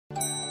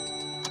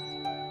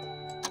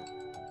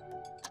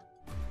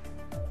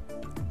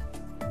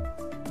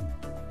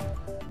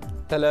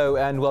Hello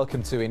and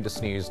welcome to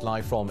Indus News,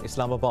 live from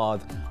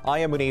Islamabad. I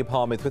am Muneeb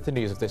Hamid with the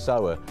news of this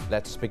hour.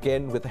 Let's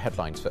begin with the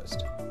headlines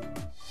first.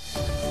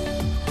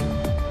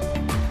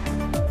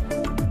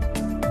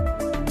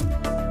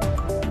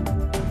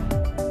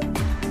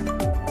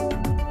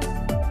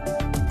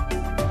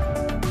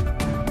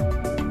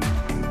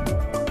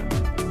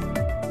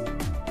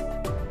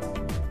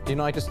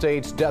 United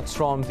States deaths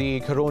from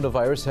the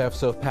coronavirus have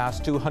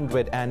surpassed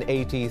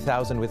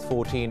 280,000 with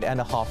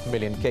 14.5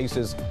 million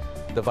cases.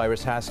 The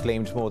virus has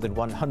claimed more than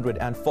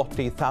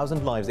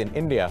 140,000 lives in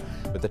India,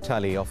 with the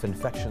tally of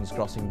infections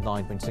crossing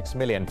 9.6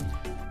 million.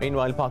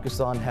 Meanwhile,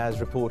 Pakistan has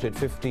reported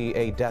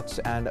 58 deaths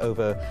and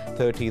over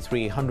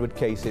 3,300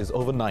 cases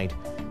overnight.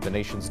 The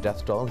nation's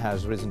death toll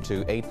has risen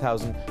to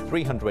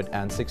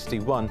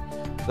 8,361.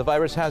 The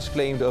virus has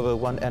claimed over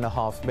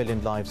 1.5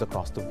 million lives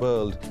across the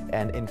world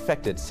and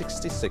infected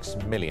 66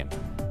 million.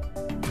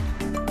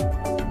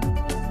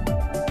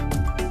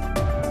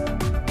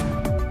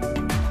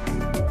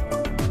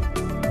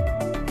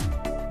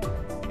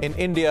 In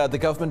India, the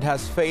government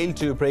has failed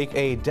to break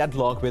a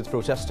deadlock with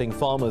protesting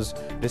farmers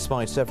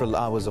despite several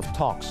hours of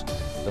talks.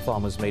 The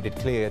farmers made it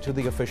clear to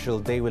the official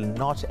they will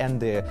not end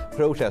their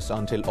protests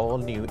until all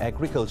new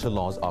agriculture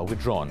laws are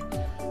withdrawn.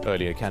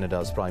 Earlier,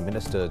 Canada's Prime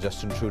Minister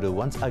Justin Trudeau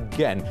once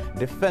again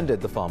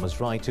defended the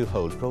farmers' right to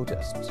hold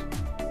protests.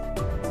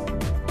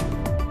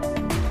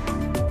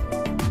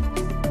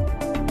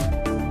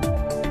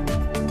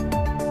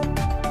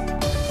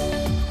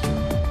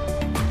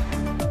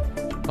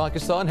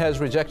 Pakistan has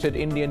rejected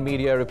Indian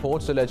media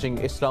reports alleging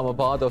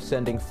Islamabad of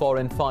sending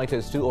foreign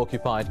fighters to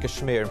occupied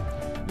Kashmir.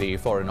 The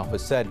Foreign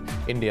Office said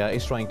India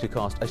is trying to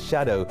cast a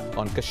shadow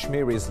on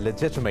Kashmiri's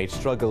legitimate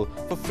struggle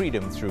for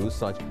freedom through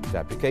such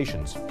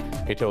fabrications.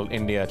 It told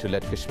India to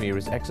let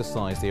Kashmiris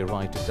exercise their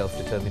right to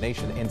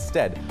self-determination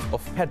instead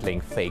of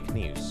peddling fake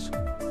news.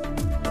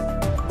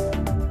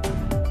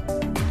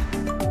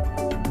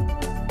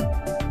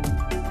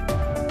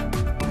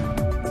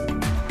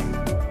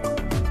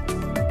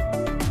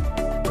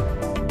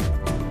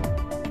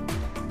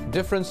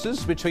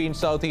 Differences between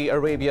Saudi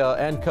Arabia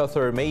and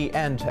Qatar may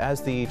end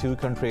as the two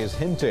countries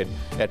hinted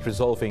at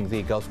resolving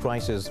the Gulf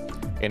crisis.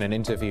 In an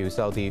interview,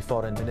 Saudi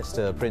Foreign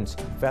Minister Prince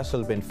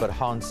Faisal bin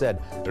Farhan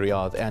said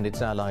Riyadh and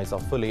its allies are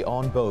fully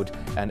on board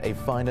and a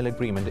final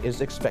agreement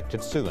is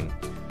expected soon.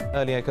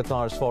 Earlier,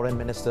 Qatar's Foreign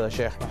Minister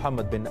Sheikh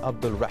Mohammed bin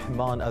Abdul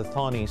Rahman Al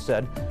Thani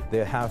said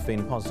there have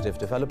been positive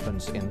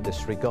developments in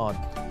this regard.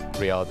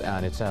 Riyadh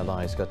and its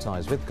allies cut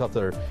ties with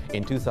Qatar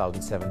in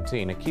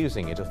 2017,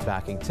 accusing it of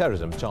backing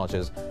terrorism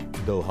charges.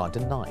 Doha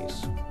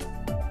denies.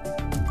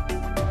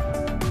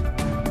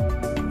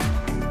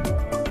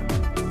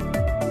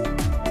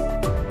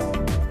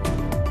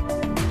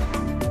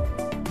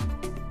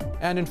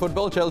 And in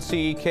football,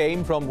 Chelsea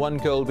came from one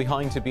goal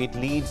behind to beat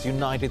Leeds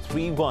United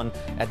 3-1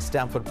 at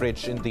Stamford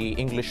Bridge in the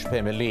English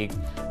Premier League.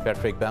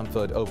 Patrick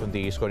Bamford opened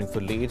the scoring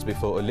for Leeds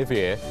before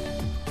Olivier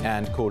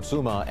and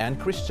Zuma and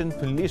Christian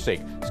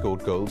Pulisic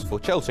scored goals for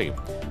Chelsea.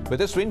 With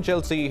this win,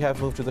 Chelsea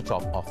have moved to the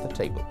top of the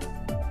table.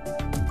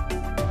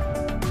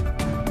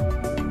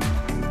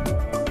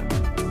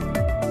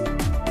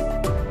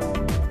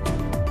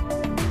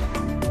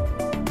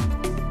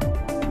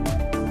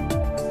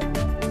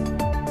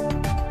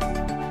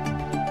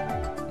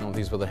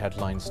 These were the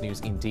headlines.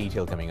 News in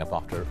detail coming up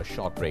after a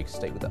short break.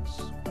 Stay with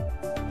us.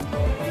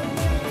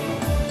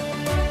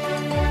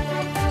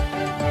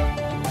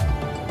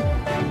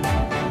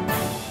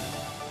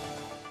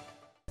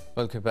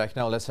 Welcome back.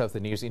 Now let's have the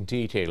news in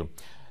detail.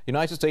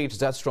 United States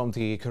deaths from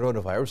the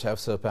coronavirus have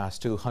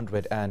surpassed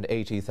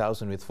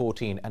 280,000 with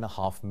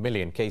 14.5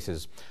 million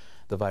cases.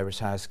 The virus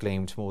has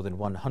claimed more than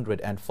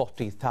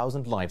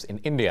 140,000 lives in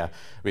India,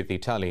 with the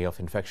tally of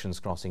infections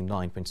crossing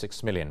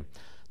 9.6 million.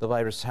 The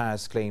virus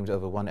has claimed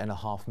over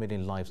 1.5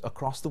 million lives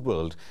across the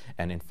world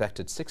and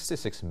infected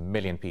 66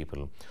 million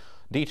people.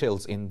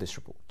 Details in this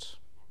report.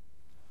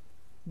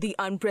 The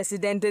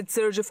unprecedented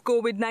surge of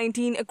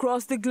COVID-19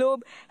 across the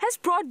globe has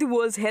brought the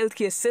world's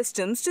healthcare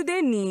systems to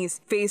their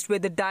knees. Faced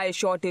with a dire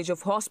shortage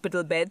of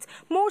hospital beds,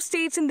 more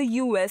states in the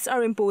US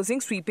are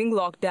imposing sweeping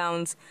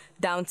lockdowns.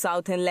 Down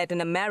south in Latin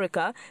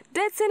America,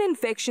 deaths and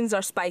infections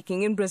are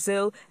spiking in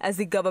Brazil as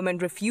the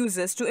government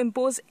refuses to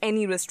impose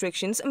any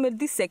restrictions amid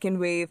the second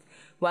wave.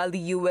 While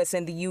the US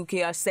and the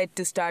UK are set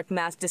to start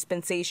mass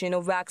dispensation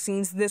of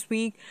vaccines this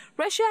week,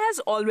 Russia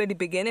has already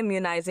begun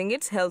immunizing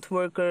its health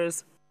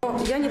workers.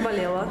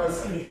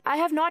 I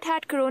have not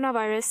had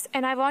coronavirus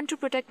and I want to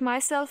protect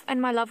myself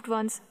and my loved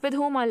ones with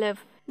whom I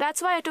live.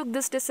 That's why I took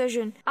this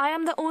decision. I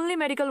am the only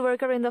medical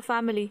worker in the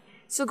family,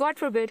 so God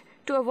forbid,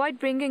 to avoid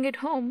bringing it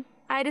home,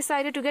 I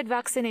decided to get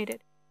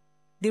vaccinated.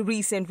 The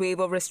recent wave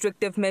of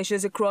restrictive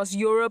measures across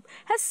Europe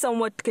has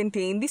somewhat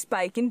contained the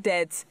spike in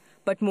deaths,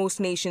 but most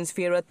nations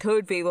fear a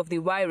third wave of the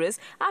virus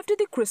after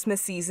the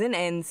Christmas season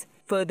ends.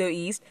 Further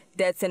east,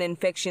 deaths and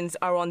infections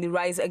are on the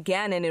rise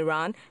again in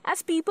Iran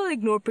as people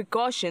ignore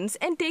precautions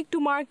and take to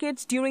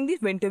markets during the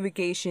winter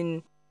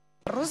vacation.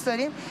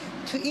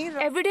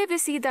 Every day we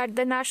see that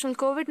the national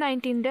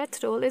COVID-19 death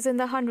toll is in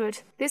the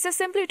hundreds. This is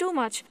simply too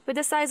much. With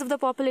the size of the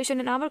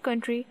population in our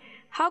country,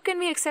 how can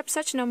we accept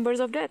such numbers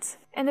of deaths?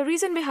 And the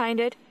reason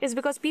behind it is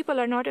because people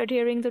are not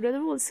adhering to the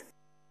rules.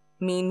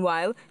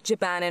 Meanwhile,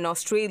 Japan and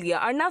Australia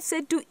are now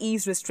set to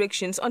ease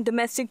restrictions on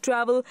domestic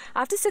travel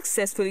after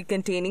successfully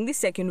containing the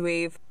second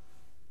wave.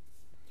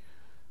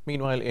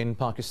 Meanwhile, in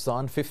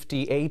Pakistan,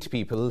 58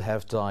 people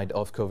have died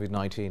of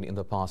COVID-19 in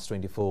the past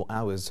 24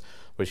 hours,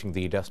 pushing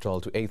the death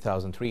toll to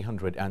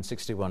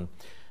 8,361.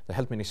 The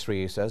Health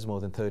Ministry says more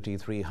than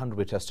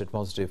 3,300 tested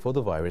positive for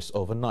the virus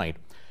overnight.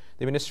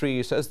 The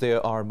ministry says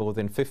there are more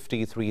than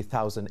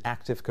 53,000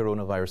 active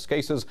coronavirus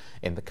cases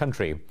in the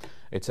country.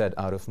 It said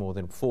out of more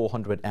than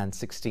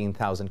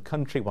 416,000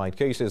 countrywide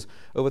cases,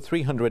 over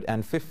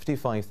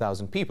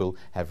 355,000 people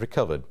have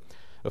recovered.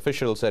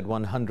 Officials said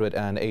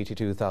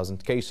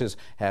 182,000 cases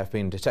have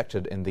been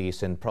detected in the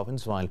Sindh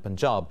province, while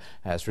Punjab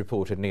has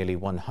reported nearly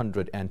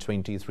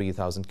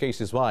 123,000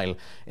 cases, while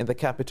in the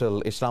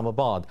capital,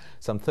 Islamabad,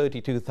 some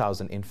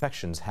 32,000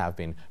 infections have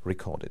been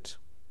recorded.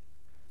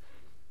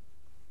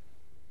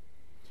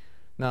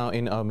 Now,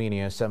 in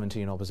Armenia,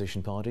 17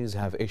 opposition parties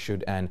have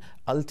issued an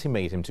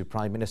ultimatum to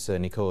Prime Minister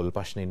Nikol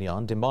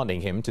Pashinyan,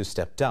 demanding him to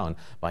step down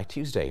by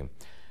Tuesday.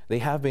 They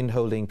have been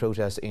holding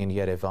protests in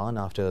Yerevan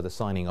after the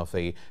signing of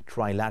a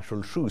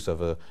trilateral truce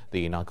over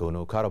the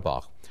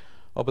Nagorno-Karabakh.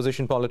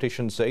 Opposition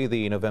politicians say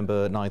the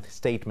November 9th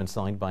statement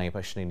signed by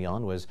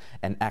Pashinyan was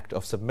an act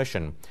of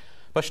submission.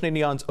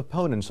 Pashinyan's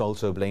opponents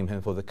also blame him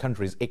for the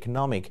country's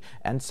economic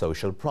and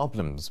social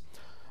problems.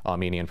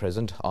 Armenian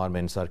President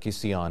Armen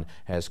Sarkisyan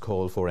has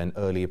called for an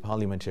early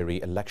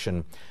parliamentary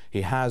election.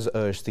 He has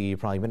urged the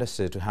Prime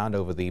Minister to hand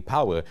over the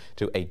power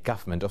to a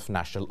government of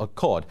national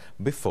accord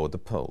before the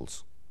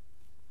polls.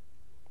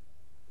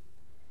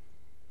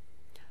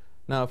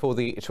 Now, for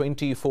the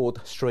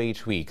 24th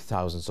straight week,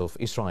 thousands of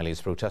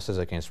Israelis protested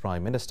against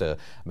Prime Minister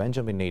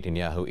Benjamin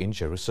Netanyahu in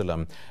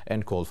Jerusalem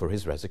and called for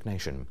his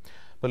resignation.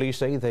 Police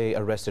say they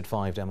arrested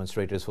 5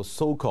 demonstrators for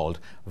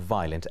so-called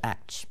violent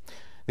acts.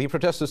 The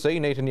protesters say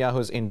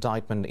Netanyahu's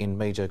indictment in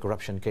major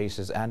corruption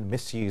cases and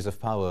misuse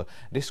of power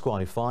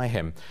disqualify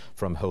him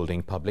from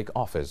holding public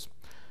office.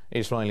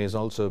 Israelis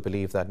also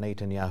believe that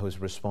Netanyahu's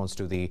response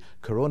to the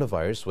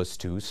coronavirus was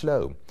too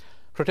slow.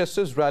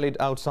 Protesters rallied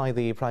outside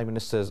the Prime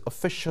Minister's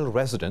official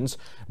residence,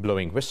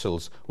 blowing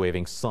whistles,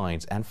 waving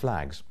signs and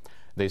flags.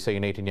 They say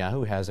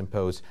Netanyahu has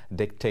imposed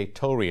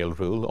dictatorial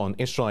rule on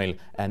Israel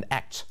and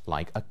acts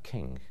like a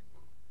king.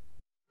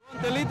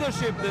 The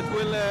leadership that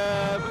will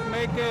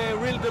make a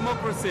real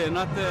democracy,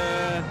 not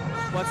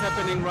what's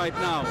happening right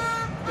now.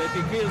 That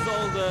he kills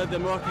all the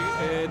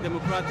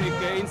democratic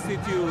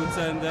institutes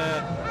and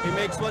he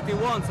makes what he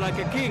wants like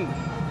a king.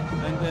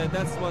 And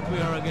that's what we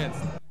are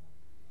against.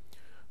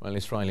 Well,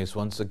 Israel is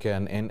once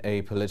again in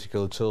a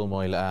political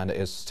turmoil and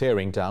is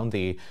staring down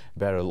the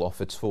barrel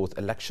of its 4th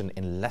election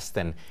in less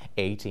than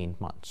 18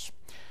 months.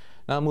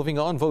 Now, moving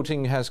on,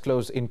 voting has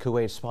closed in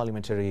Kuwait's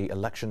parliamentary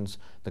elections.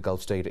 The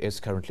Gulf state is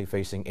currently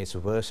facing its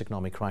worst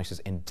economic crisis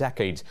in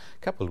decades,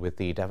 coupled with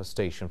the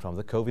devastation from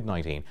the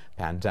COVID-19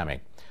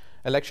 pandemic.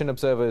 Election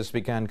observers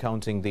began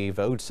counting the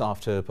votes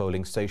after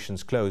polling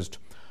stations closed.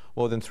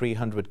 More than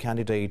 300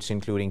 candidates,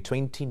 including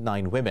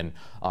 29 women,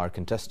 are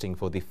contesting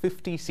for the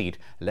 50-seat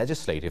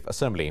Legislative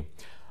Assembly.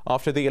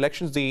 After the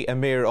elections, the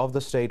Emir of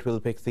the state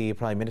will pick the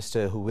Prime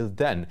Minister, who will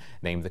then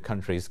name the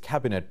country's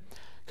cabinet.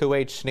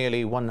 Kuwait's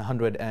nearly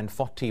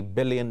 $140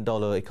 billion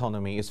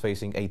economy is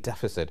facing a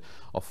deficit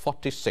of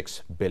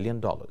 $46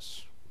 billion.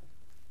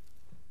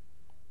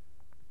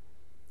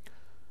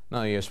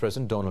 Now, US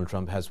President Donald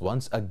Trump has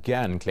once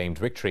again claimed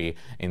victory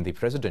in the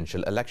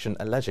presidential election,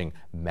 alleging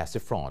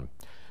massive fraud.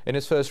 In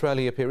his first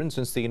rally appearance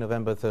since the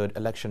November 3rd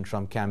election,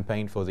 Trump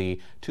campaigned for the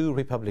 2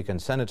 Republican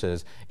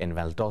senators in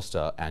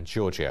Valdosta and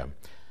Georgia.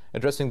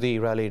 Addressing the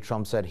rally,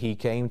 Trump said he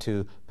came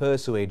to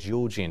persuade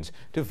Georgians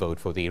to vote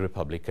for the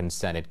Republican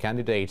Senate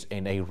candidates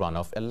in a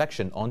runoff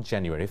election on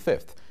January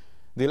 5th.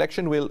 The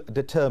election will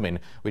determine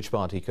which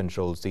party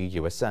controls the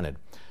U.S. Senate.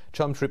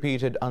 Trump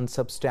repeated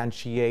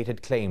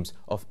unsubstantiated claims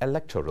of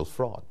electoral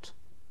fraud.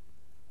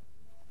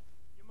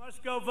 You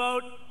must go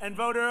vote and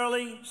vote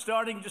early,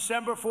 starting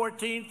December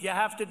 14th. You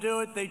have to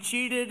do it. They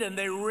cheated and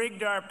they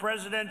rigged our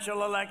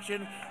presidential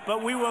election,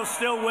 but we will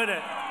still win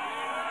it.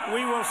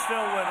 We will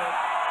still win it.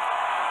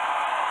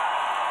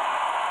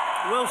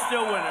 We'll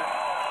still win it.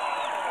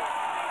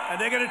 And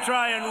they're going to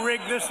try and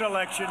rig this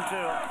election,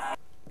 too.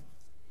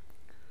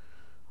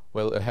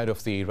 Well, ahead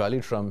of the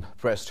rally, Trump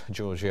pressed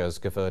Georgia's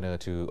governor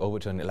to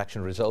overturn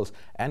election results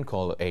and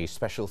call a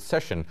special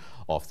session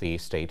of the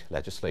state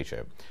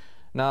legislature.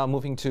 Now,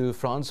 moving to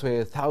France,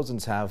 where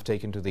thousands have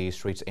taken to the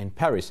streets in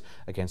Paris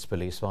against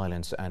police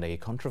violence and a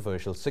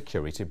controversial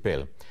security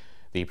bill.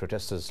 The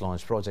protesters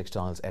launched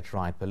projectiles at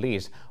riot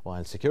police,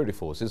 while security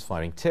forces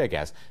firing tear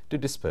gas to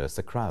disperse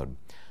the crowd.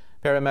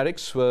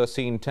 Paramedics were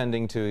seen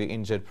tending to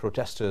injured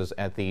protesters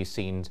at the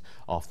scene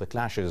of the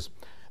clashes.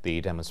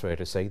 The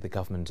demonstrators say the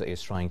government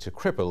is trying to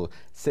cripple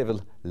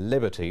civil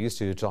liberties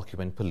to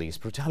document police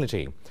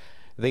brutality.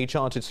 They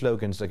chanted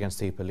slogans against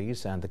the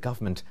police and the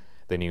government.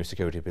 The new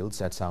security bill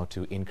sets out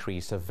to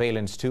increase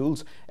surveillance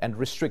tools and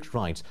restrict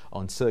rights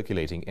on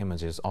circulating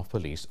images of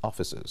police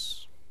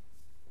officers.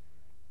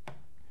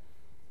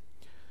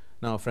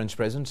 Now, French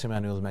President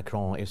Emmanuel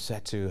Macron is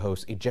set to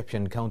host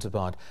Egyptian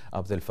counterpart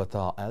Abdel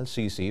Fattah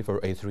al-Sisi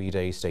for a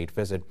three-day state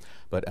visit.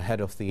 But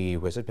ahead of the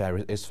visit,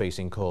 Paris is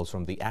facing calls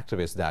from the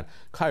activists that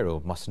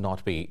Cairo must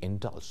not be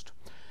indulged.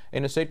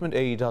 In a statement,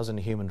 a dozen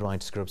human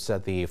rights groups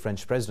said the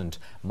French president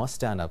must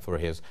stand up for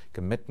his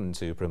commitment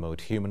to promote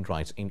human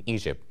rights in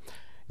Egypt.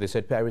 They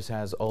said Paris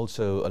has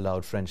also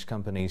allowed French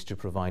companies to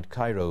provide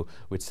Cairo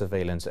with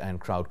surveillance and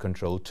crowd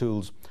control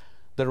tools.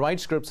 The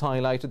rights groups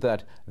highlighted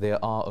that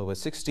there are over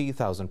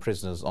 60,000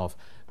 prisoners of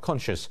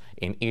conscience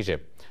in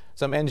Egypt.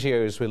 Some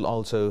NGOs will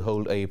also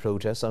hold a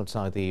protest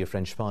outside the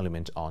French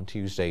Parliament on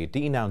Tuesday,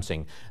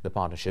 denouncing the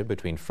partnership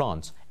between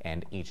France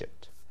and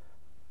Egypt.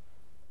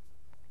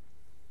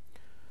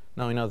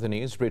 Now, in other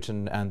news,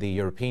 Britain and the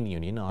European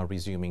Union are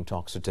resuming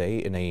talks today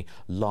in a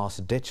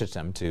last-ditch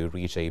attempt to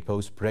reach a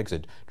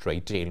post-Brexit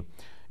trade deal.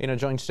 In a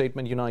joint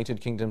statement,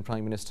 United Kingdom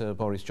Prime Minister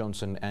Boris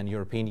Johnson and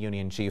European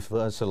Union Chief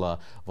Ursula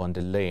von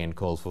der Leyen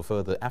called for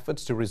further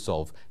efforts to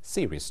resolve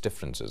serious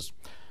differences.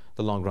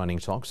 The long-running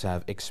talks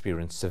have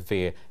experienced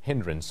severe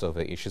hindrance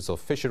over issues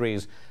of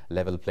fisheries,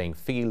 level playing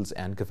fields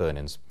and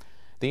governance.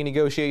 The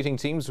negotiating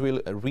teams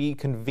will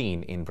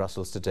reconvene in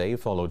Brussels today,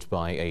 followed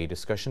by a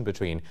discussion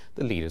between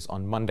the leaders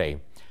on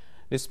Monday.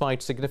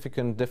 Despite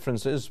significant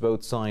differences,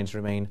 both sides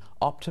remain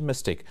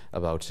optimistic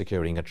about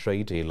securing a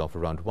trade deal of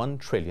around $1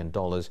 trillion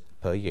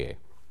per year.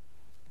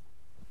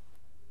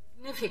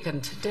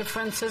 Significant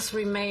differences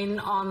remain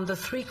on the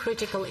three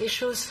critical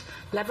issues: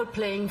 level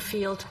playing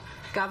field,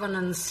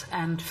 governance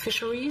and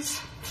fisheries.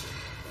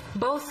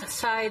 Both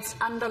sides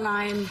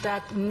underline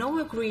that no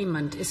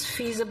agreement is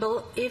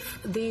feasible if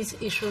these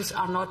issues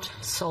are not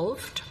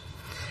solved.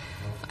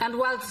 And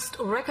whilst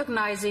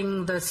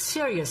recognizing the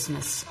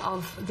seriousness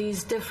of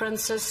these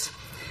differences,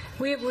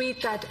 we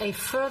agreed that a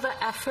further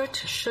effort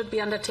should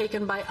be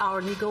undertaken by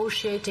our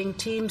negotiating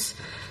teams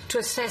to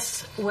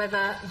assess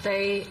whether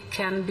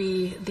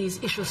these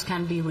issues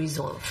can be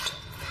resolved.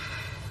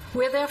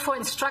 We are therefore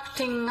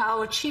instructing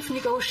our chief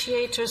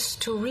negotiators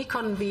to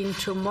reconvene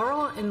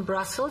tomorrow in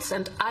Brussels,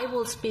 and I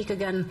will speak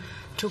again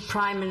to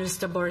Prime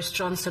Minister Boris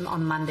Johnson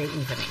on Monday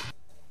evening.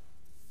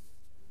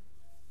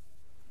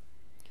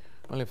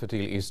 Well, if a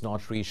deal is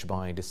not reached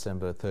by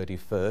December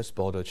 31st,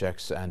 border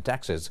checks and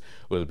taxes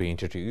will be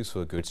introduced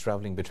for goods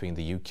travelling between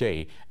the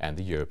UK and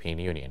the European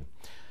Union.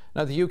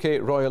 Now, the UK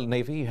Royal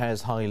Navy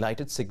has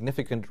highlighted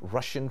significant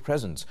Russian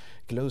presence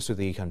close to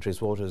the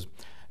country's waters.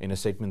 In a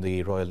statement,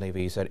 the Royal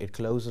Navy said it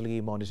closely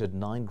monitored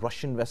 9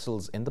 Russian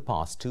vessels in the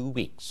past 2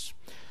 weeks.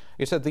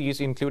 It said these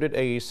included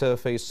a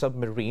surface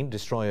submarine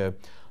destroyer,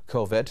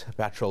 corvette,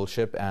 patrol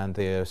ship and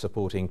their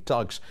supporting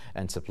tugs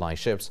and supply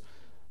ships.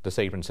 The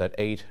statement said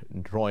 8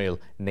 Royal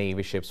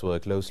Navy ships were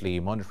closely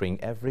monitoring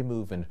every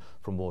movement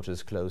from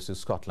waters close to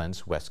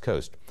Scotland's west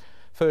coast.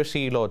 First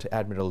Sea Lord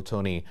Admiral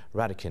Tony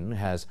Radakin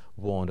has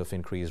warned of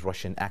increased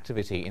Russian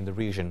activity in the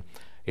region.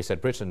 He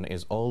said Britain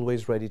is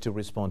always ready to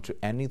respond to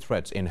any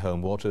threats in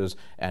home waters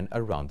and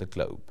around the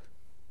globe.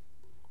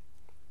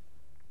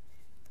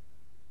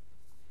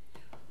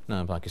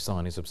 Now,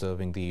 Pakistan is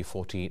observing the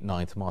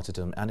 49th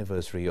martyrdom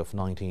anniversary of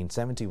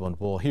 1971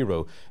 war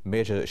hero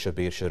Major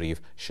Shabir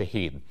Sharif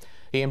Shaheed.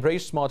 He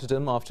embraced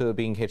martyrdom after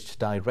being hit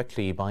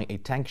directly by a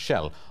tank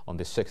shell on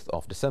the 6th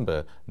of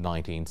December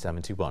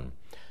 1971.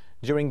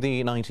 During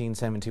the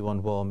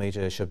 1971 war,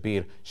 Major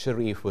Shabir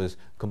Sharif was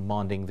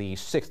commanding the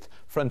 6th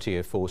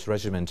Frontier Force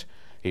Regiment.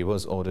 He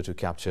was ordered to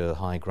capture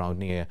high ground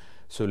near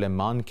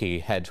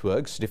Suleimanki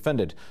Headworks,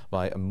 defended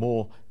by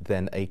more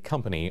than a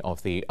company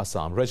of the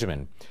Assam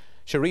Regiment.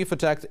 Sharif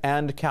attacked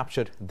and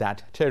captured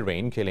that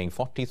terrain, killing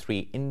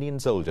 43 Indian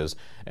soldiers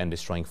and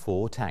destroying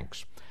 4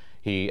 tanks.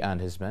 He and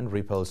his men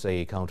repulsed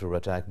a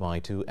counter-attack by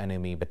 2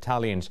 enemy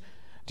battalions.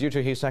 Due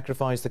to his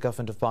sacrifice, the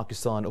government of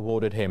Pakistan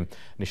awarded him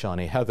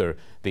Nishan-e-Haider,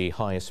 the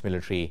highest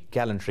military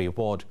gallantry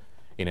award.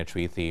 In a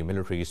tweet, the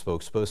military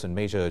spokesperson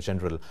Major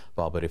General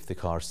Babar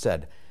Iftikhar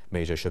said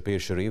Major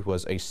Shabir Sharif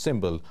was a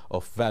symbol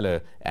of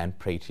valor and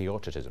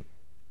patriotism.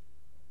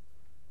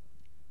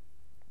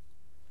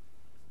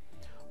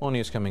 More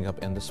news coming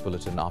up in this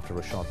bulletin after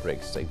a short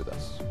break. Stay with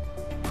us.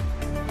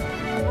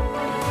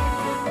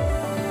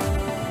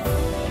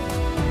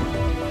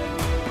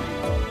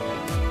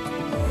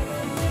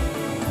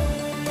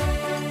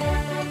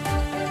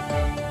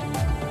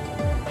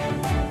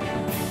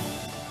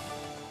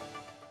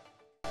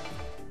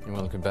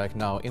 Welcome back.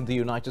 Now, in the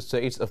United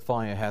States, a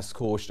fire has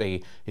scorched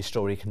a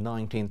historic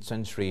 19th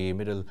century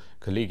Middle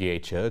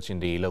Collegiate Church in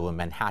the lower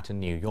Manhattan,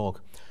 New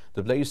York.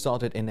 The blaze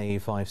started in a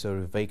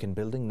 5-story vacant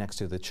building next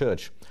to the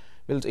church.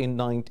 Built in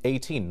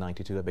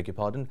 1892, I beg your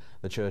pardon,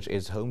 the church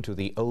is home to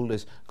the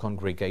oldest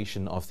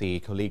congregation of the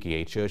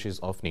Collegiate Churches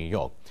of New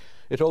York.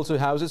 It also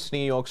houses New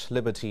York's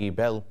Liberty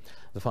Bell.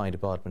 The fire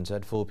department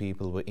said 4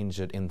 people were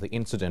injured in the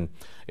incident.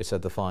 It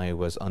said the fire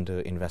was under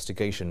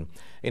investigation.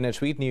 In a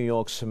tweet, New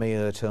York's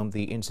mayor termed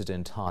the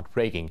incident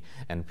heartbreaking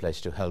and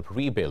pledged to help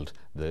rebuild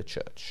the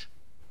church.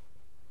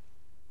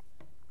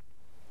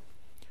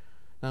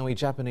 Now, a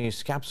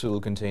Japanese capsule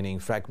containing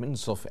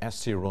fragments of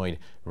asteroid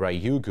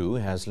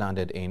Ryugu has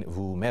landed in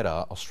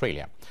Woomera,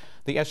 Australia.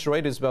 The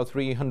asteroid is about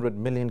 300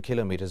 million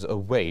kilometers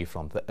away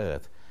from the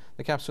Earth.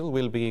 The capsule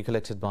will be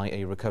collected by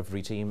a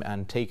recovery team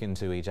and taken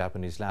to a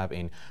Japanese lab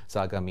in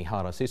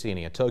Sagamihara City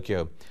near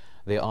Tokyo.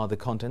 There are the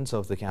contents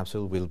of the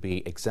capsule will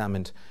be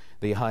examined.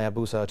 The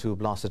Hayabusa 2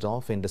 blasted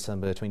off in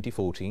December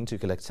 2014 to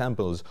collect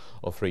samples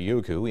of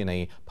Ryugu in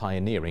a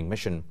pioneering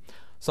mission.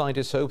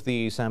 Scientists hope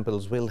the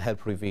samples will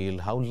help reveal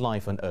how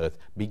life on Earth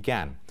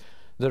began.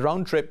 The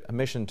round-trip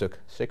mission took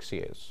 6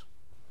 years.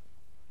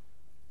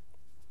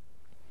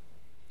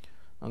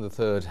 And the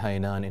 3rd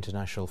Hainan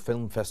International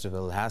Film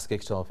Festival has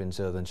kicked off in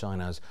southern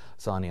China's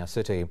Sanya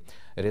City.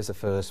 It is the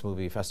first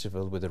movie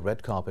festival with the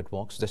red carpet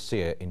walks this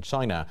year in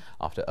China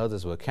after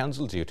others were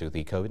cancelled due to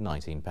the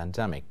COVID-19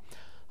 pandemic.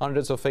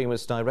 Hundreds of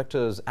famous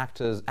directors,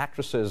 actors,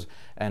 actresses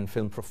and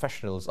film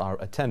professionals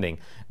are attending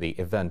the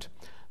event.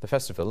 The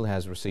festival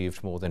has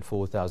received more than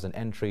 4,000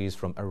 entries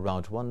from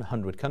around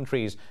 100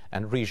 countries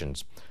and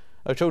regions.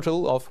 A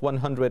total of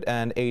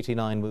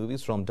 189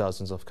 movies from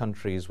dozens of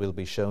countries will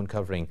be shown,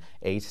 covering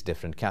 8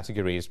 different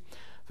categories.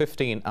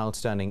 15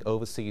 outstanding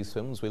overseas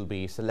films will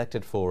be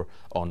selected for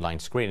online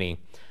screening.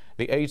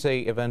 The 8-day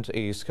event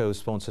is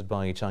co-sponsored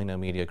by China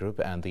Media Group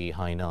and the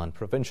Hainan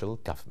provincial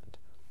government.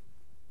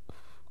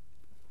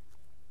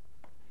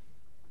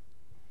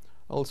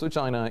 Also,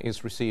 China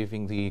is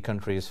receiving the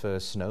country's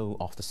first snow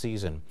of the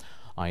season.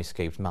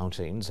 Ice-capped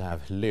mountains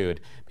have lured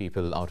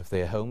people out of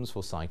their homes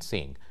for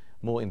sightseeing.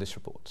 More in this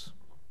report.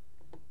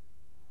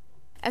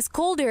 As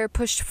cold air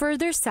pushed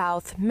further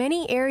south,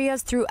 many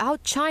areas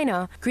throughout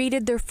China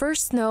greeted their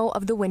first snow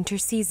of the winter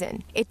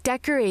season. It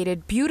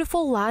decorated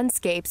beautiful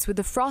landscapes with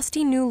a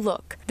frosty new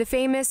look. The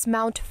famous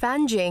Mount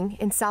Fanjing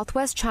in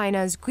southwest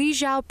China's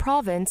Guizhou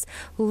province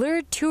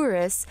lured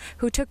tourists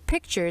who took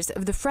pictures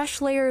of the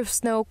fresh layer of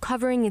snow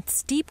covering its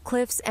steep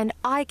cliffs and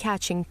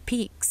eye-catching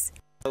peaks.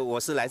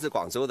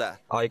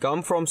 I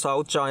come from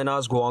South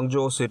China's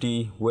Guangzhou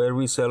city, where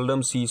we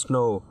seldom see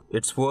snow.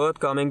 It's worth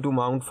coming to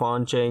Mount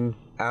Fanjing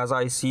as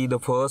I see the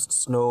first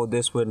snow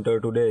this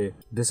winter today.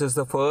 This is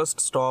the first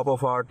stop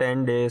of our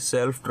 10-day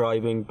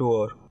self-driving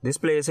tour. This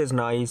place is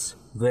nice,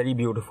 very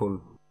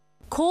beautiful.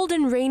 Cold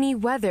and rainy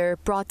weather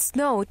brought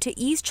snow to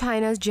East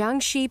China's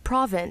Jiangxi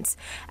province,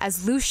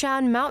 as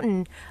Lushan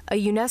Mountain,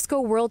 a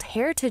UNESCO World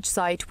Heritage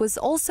Site, was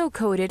also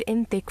coated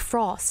in thick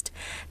frost.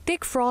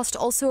 Thick frost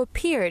also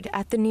appeared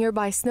at the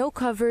nearby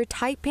snow-covered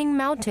Taiping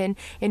Mountain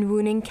in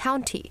Wuning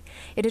County.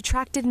 It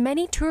attracted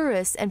many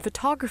tourists and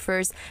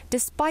photographers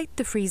despite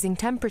the freezing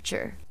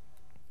temperature.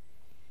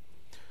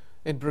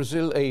 In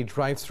Brazil, a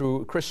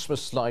drive-through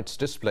Christmas lights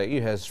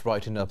display has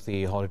brightened up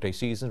the holiday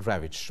season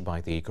ravaged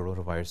by the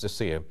coronavirus this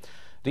year.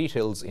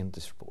 Details in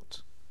this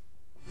report.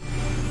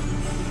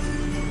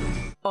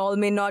 All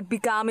may not be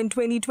calm in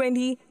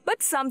 2020,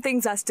 but some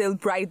things are still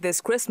bright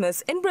this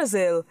Christmas in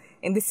Brazil.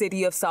 In the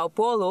city of Sao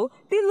Paulo,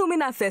 the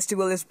Lumina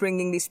Festival is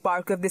bringing the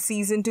spark of the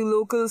season to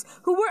locals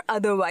who were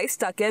otherwise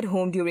stuck at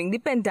home during the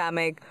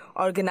pandemic.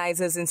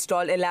 Organizers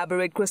installed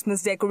elaborate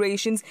Christmas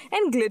decorations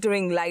and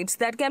glittering lights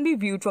that can be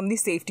viewed from the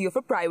safety of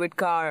a private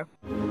car.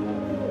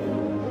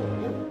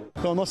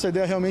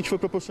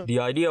 The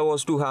idea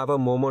was to have a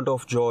moment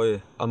of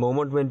joy, a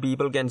moment when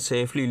people can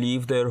safely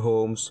leave their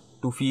homes,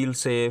 to feel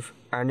safe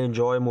and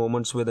enjoy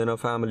moments within a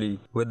family,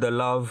 with the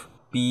love,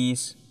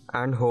 peace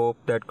and hope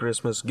that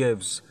Christmas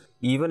gives,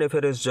 even if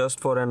it is just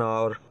for an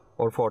hour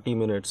or 40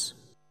 minutes.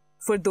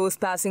 For those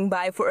passing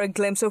by for a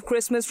glimpse of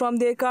Christmas from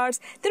their cars,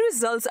 the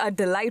results are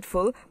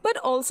delightful but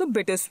also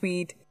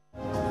bittersweet.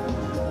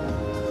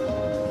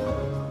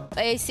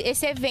 This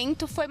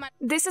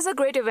is a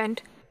great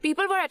event.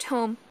 People were at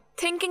home,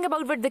 thinking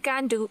about what they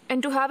can do,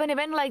 and to have an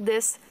event like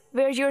this,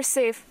 where you're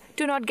safe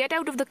to not get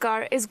out of the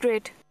car, is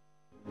great.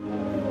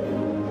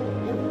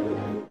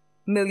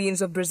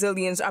 Millions of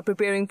Brazilians are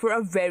preparing for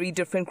a very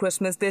different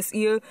Christmas this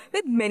year,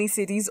 with many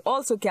cities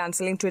also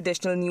cancelling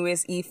traditional New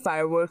Year's Eve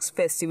fireworks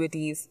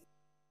festivities.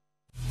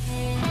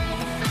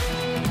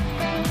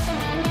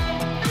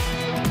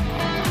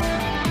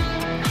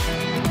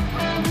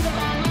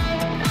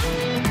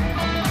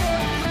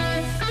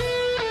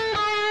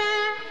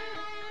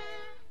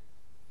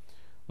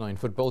 In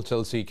football,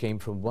 Chelsea came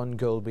from 1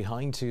 goal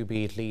behind to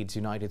beat Leeds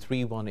United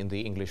 3-1 in the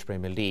English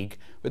Premier League.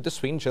 With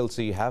this win,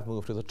 Chelsea have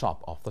moved to the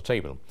top of the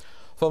table.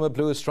 Former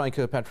Blues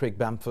striker Patrick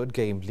Bamford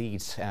gave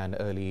Leeds an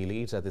early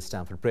lead at the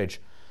Stamford Bridge.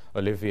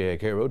 Olivier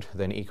Giroud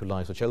then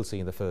equalised for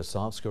Chelsea in the first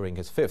half, scoring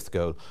his 5th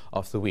goal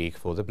of the week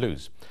for the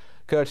Blues.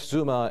 Kurt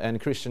Zouma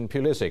and Christian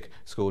Pulisic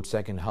scored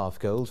second-half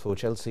goals for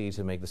Chelsea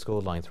to make the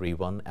scoreline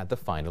 3-1 at the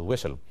final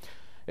whistle.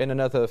 In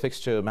another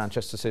fixture,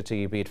 Manchester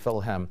City beat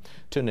Fulham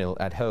 2-0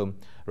 at home.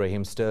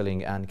 Raheem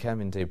Sterling and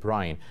Kevin De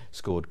Bruyne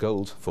scored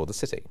goals for the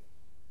City.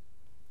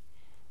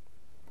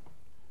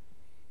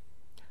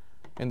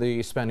 In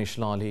the Spanish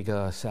La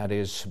Liga,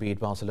 Cadiz beat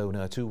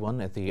Barcelona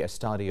 2-1 at the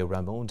Estadio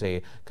Ramón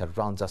de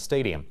Carranza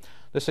Stadium.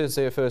 This is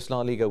their first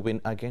La Liga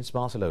win against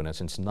Barcelona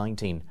since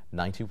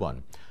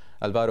 1991.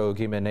 Alvaro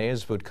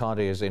Giménez put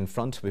Cadiz in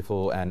front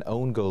before an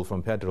own goal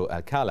from Pedro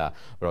Alcala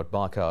brought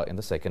Barca in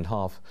the second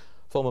half.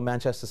 Former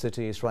Manchester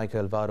City striker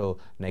Alvaro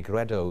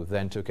Negredo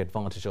then took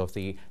advantage of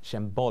the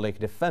shambolic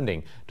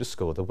defending to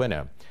score the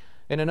winner.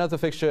 In another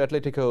fixture,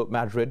 Atletico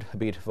Madrid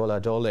beat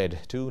Valladolid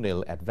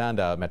 2-0 at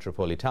Wanda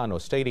Metropolitano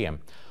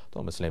Stadium.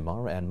 Thomas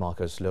Lemar and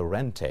Marcos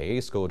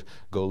Llorente scored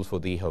goals for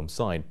the home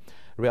side.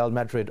 Real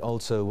Madrid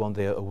also won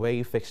their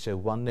away fixture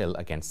 1-0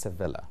 against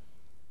Sevilla.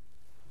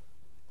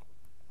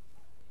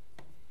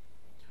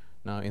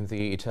 Now in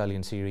the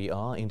Italian Serie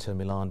A, Inter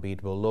Milan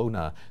beat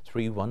Bologna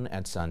 3-1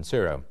 at San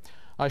Siro.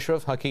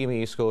 Achraf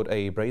Hakimi scored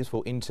a brace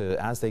for Inter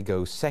as they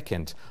go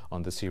second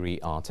on the Serie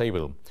A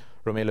table.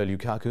 Romelu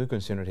Lukaku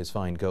continued his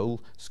fine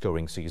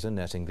goal-scoring season,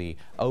 netting the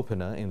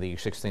opener in the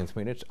 16th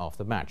minute of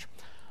the match.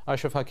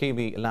 Achraf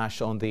Hakimi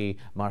lashed on the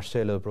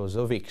Marcelo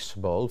Brozovic's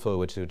ball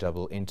forward to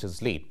double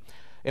Inter's lead.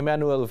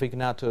 Emmanuel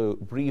Vignato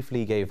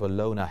briefly gave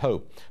Bologna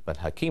hope, but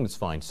Hakim's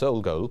fine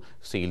sole goal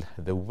sealed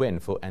the win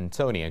for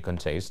Antonio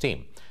Conte's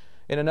team.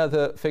 In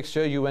another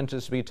fixture,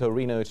 Juventus beat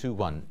Torino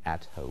 2-1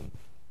 at home.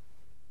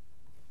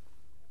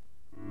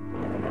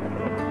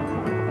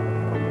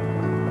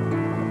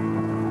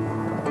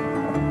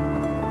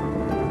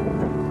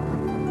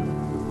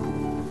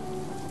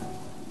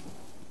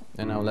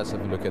 And now let's have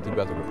a look at the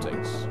weather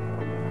updates.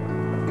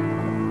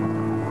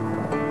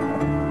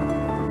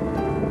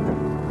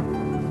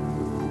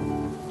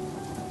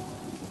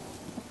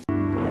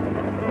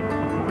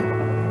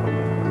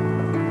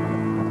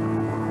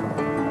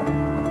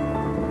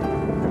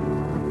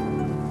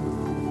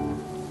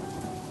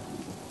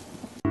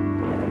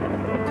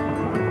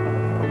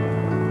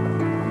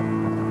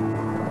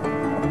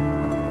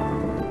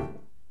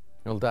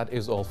 Well, that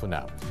is all for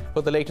now.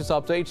 For the latest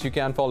updates, you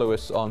can follow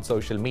us on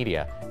social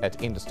media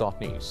at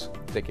Indus.News.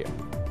 Take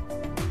care.